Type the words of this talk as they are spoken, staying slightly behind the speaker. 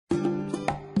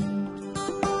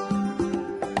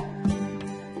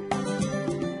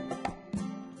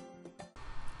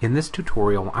In this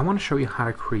tutorial, I want to show you how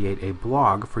to create a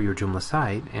blog for your Joomla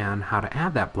site and how to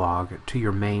add that blog to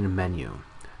your main menu.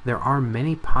 There are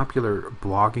many popular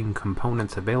blogging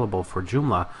components available for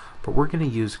Joomla, but we're going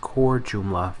to use core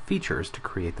Joomla features to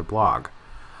create the blog.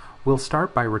 We'll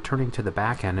start by returning to the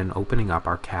backend and opening up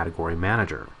our category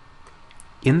manager.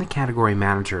 In the category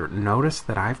manager, notice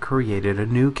that I've created a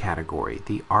new category,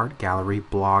 the Art Gallery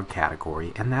blog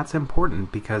category, and that's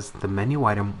important because the menu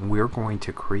item we're going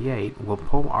to create will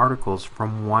pull articles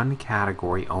from one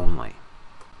category only.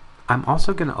 I'm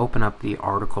also going to open up the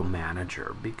article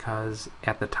manager because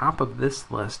at the top of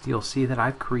this list you'll see that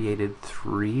I've created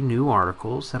 3 new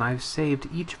articles and I've saved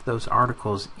each of those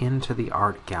articles into the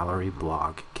Art Gallery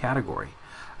blog category.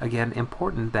 Again,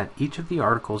 important that each of the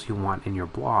articles you want in your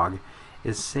blog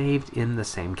is saved in the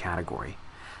same category.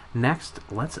 Next,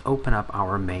 let's open up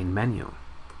our main menu.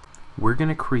 We're going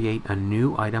to create a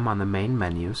new item on the main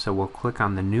menu, so we'll click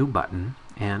on the New button,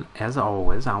 and as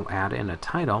always I'll add in a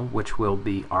title which will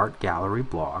be Art Gallery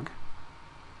Blog.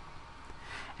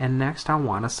 And next I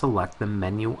want to select the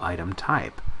menu item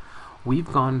type.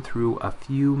 We've gone through a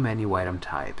few menu item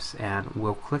types, and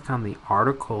we'll click on the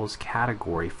Articles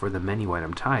category for the menu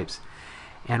item types,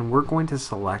 and we're going to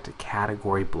select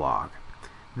Category Blog.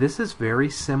 This is very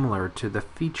similar to the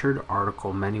featured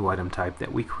article menu item type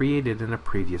that we created in a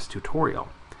previous tutorial.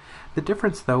 The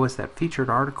difference though is that featured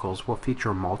articles will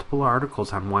feature multiple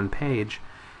articles on one page,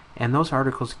 and those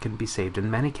articles can be saved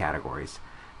in many categories.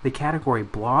 The category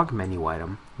blog menu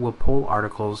item will pull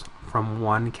articles from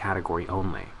one category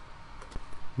only.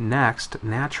 Next,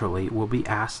 naturally, we'll be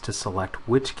asked to select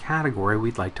which category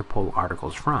we'd like to pull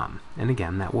articles from, and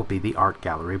again that will be the Art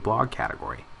Gallery blog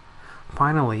category.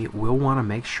 Finally, we'll want to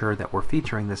make sure that we're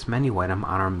featuring this menu item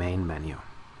on our main menu.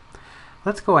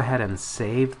 Let's go ahead and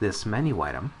save this menu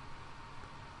item.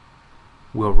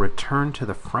 We'll return to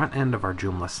the front end of our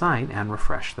Joomla site and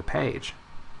refresh the page.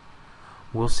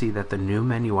 We'll see that the new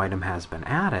menu item has been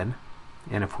added,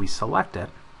 and if we select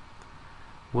it,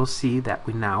 we'll see that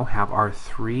we now have our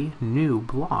 3 new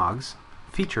blogs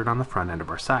featured on the front end of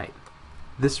our site.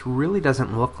 This really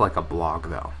doesn't look like a blog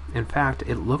though. In fact,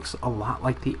 it looks a lot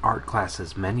like the Art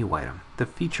Classes menu item, the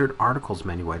featured articles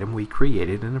menu item we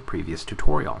created in a previous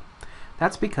tutorial.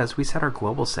 That's because we set our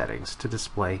global settings to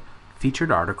display featured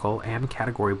article and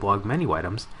category blog menu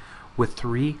items with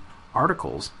 3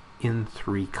 articles in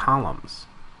 3 columns.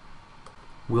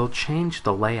 We'll change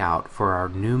the layout for our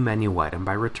new menu item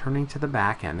by returning to the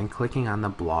back end and clicking on the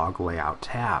Blog Layout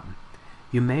tab.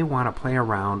 You may want to play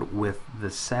around with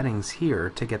the settings here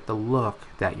to get the look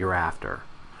that you're after.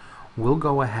 We'll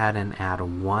go ahead and add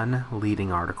 1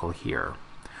 leading article here.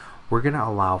 We're going to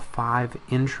allow 5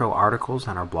 intro articles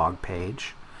on our blog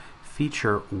page,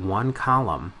 feature 1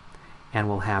 column, and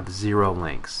we'll have 0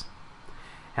 links.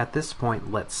 At this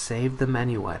point, let's save the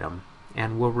menu item,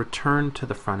 and we'll return to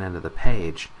the front end of the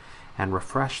page and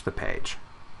refresh the page.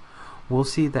 We'll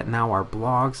see that now our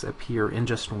blogs appear in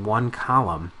just 1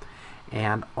 column,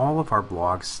 and all of our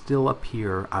blogs still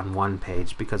appear on 1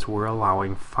 page because we're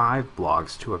allowing 5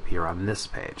 blogs to appear on this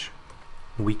page.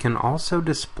 We can also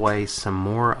display some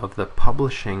more of the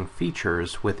publishing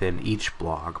features within each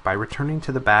blog by returning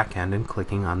to the back end and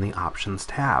clicking on the Options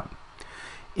tab.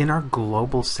 In our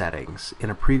global settings, in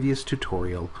a previous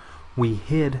tutorial, we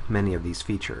hid many of these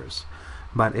features,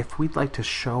 but if we'd like to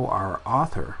show our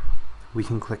author, we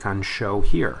can click on Show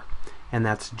here, and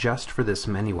that's just for this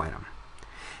menu item.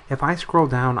 If I scroll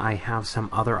down, I have some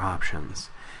other options,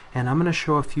 and I'm going to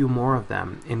show a few more of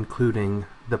them, including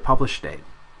the publish date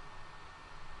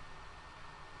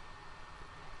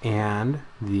and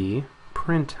the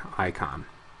print icon.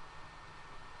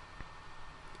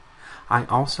 I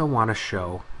also want to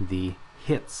show the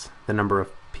hits, the number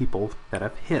of people that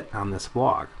have hit on this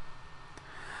blog.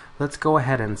 Let's go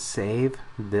ahead and save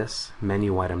this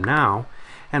menu item now,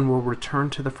 and we'll return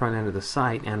to the front end of the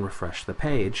site and refresh the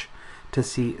page to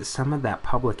see some of that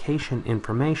publication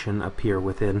information appear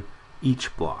within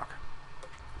each blog.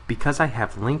 Because I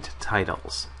have linked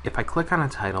titles, if I click on a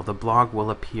title, the blog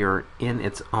will appear in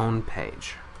its own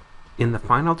page. In the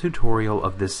final tutorial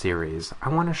of this series, I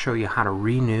want to show you how to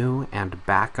renew and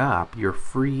back up your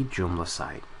free Joomla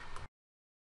site.